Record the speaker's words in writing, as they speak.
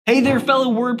Hey there, fellow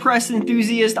WordPress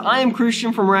enthusiasts. I am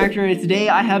Christian from RackNerd, and today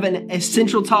I have an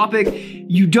essential topic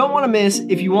you don't want to miss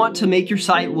if you want to make your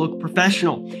site look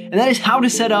professional. And that is how to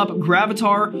set up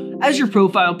Gravatar as your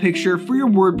profile picture for your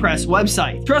WordPress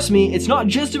website. Trust me, it's not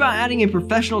just about adding a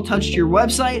professional touch to your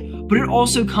website, but it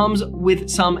also comes with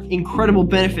some incredible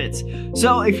benefits.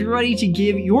 So if you're ready to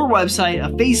give your website a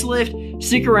facelift,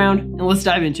 stick around and let's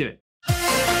dive into it.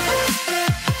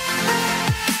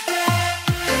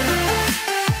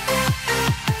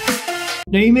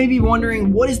 Now you may be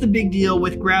wondering, what is the big deal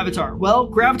with Gravatar? Well,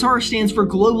 Gravatar stands for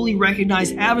Globally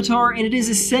Recognized Avatar, and it is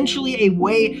essentially a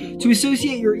way to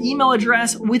associate your email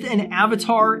address with an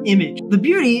avatar image. The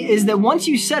beauty is that once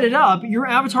you set it up, your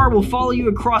avatar will follow you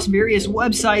across various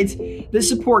websites that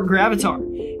support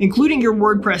Gravatar, including your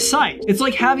WordPress site. It's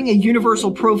like having a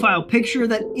universal profile picture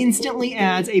that instantly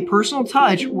adds a personal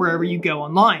touch wherever you go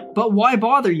online. But why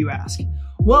bother, you ask?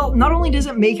 Well, not only does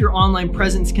it make your online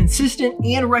presence consistent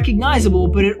and recognizable,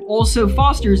 but it also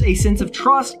fosters a sense of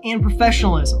trust and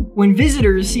professionalism. When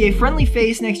visitors see a friendly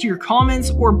face next to your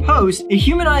comments or posts, it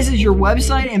humanizes your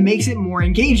website and makes it more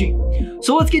engaging.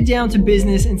 So let's get down to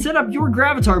business and set up your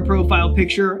Gravatar profile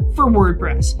picture for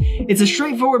WordPress. It's a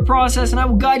straightforward process, and I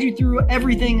will guide you through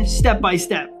everything step by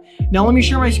step. Now let me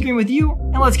share my screen with you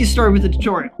and let's get started with the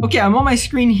tutorial. Okay, I'm on my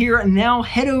screen here, and now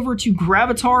head over to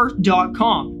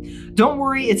gravatar.com. Don't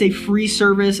worry, it's a free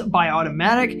service by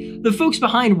Automatic, the folks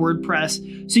behind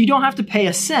WordPress, so you don't have to pay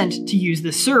a cent to use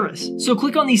this service. So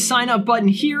click on the sign up button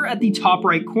here at the top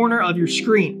right corner of your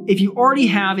screen. If you already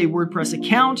have a WordPress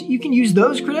account, you can use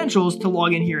those credentials to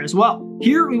log in here as well.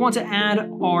 Here we want to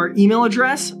add our email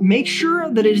address. Make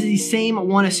sure that it is the same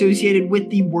one associated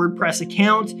with the WordPress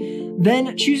account.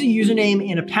 Then choose a username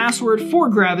and a password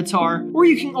for Gravatar, or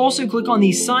you can also click on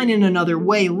the sign in another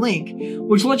way link,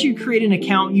 which lets you create an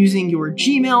account using your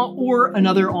Gmail or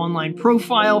another online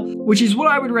profile, which is what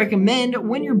I would recommend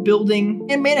when you're building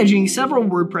and managing several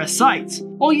WordPress sites.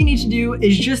 All you need to do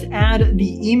is just add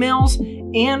the emails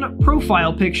and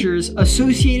profile pictures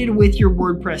associated with your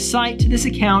WordPress site to this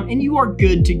account, and you are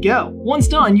good to go. Once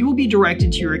done, you will be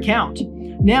directed to your account.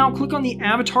 Now click on the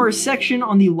avatar section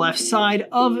on the left side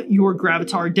of your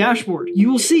Gravatar dashboard. You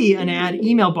will see an add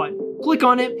email button. Click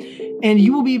on it and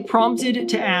you will be prompted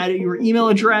to add your email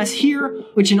address here,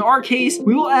 which in our case,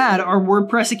 we will add our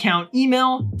WordPress account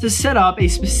email to set up a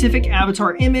specific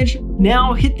avatar image.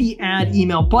 Now hit the add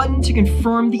email button to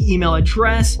confirm the email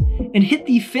address and hit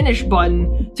the finish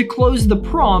button to close the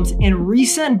prompt and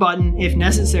resend button if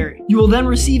necessary. You will then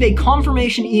receive a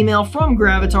confirmation email from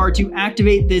Gravatar to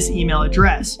activate this email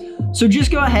address. So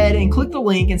just go ahead and click the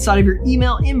link inside of your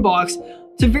email inbox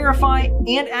to verify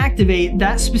and activate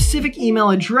that specific email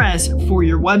address for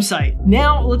your website.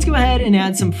 Now let's go ahead and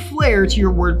add some flair to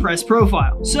your WordPress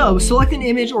profile. So select an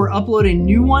image or upload a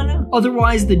new one,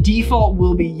 otherwise the default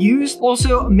will be used.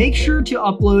 Also, make sure to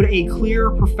upload a clear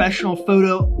professional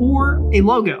photo or a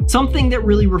logo, something that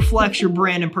really reflects your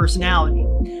brand and personality.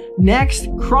 Next,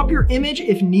 crop your image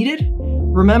if needed.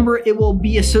 Remember, it will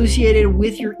be associated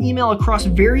with your email across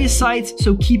various sites,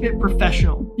 so keep it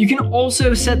professional. You can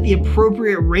also set the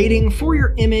appropriate rating for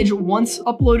your image once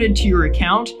uploaded to your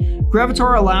account.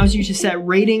 Gravatar allows you to set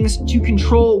ratings to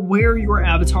control where your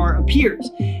avatar appears,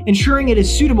 ensuring it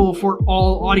is suitable for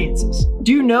all audiences.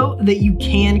 Do note that you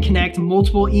can connect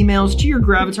multiple emails to your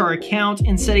Gravatar account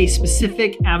and set a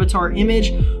specific avatar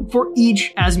image for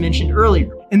each, as mentioned earlier.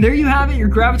 And there you have it, your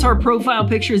Gravatar profile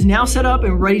picture is now set up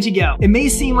and ready to go. It may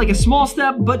seem like a small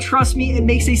step, but trust me, it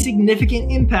makes a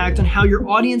significant impact on how your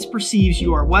audience perceives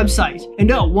your website. And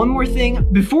oh, one more thing,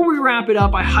 before we wrap it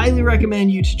up, I highly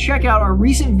recommend you to check out our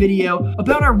recent video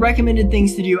about our recommended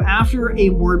things to do after a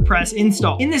WordPress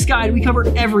install. In this guide, we cover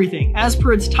everything as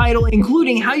per its title,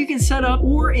 including how you can set up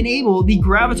or enable the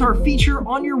Gravatar feature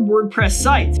on your WordPress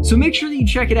site. So make sure that you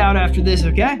check it out after this,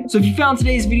 okay? So if you found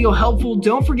today's video helpful,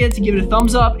 don't forget to give it a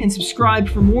thumbs up and subscribe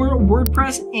for more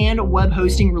WordPress and web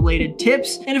hosting related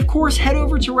tips. And of course, head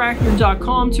over to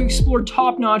RackNerd.com to explore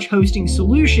top-notch hosting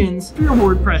solutions for your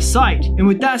WordPress site. And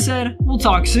with that said, we'll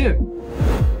talk soon.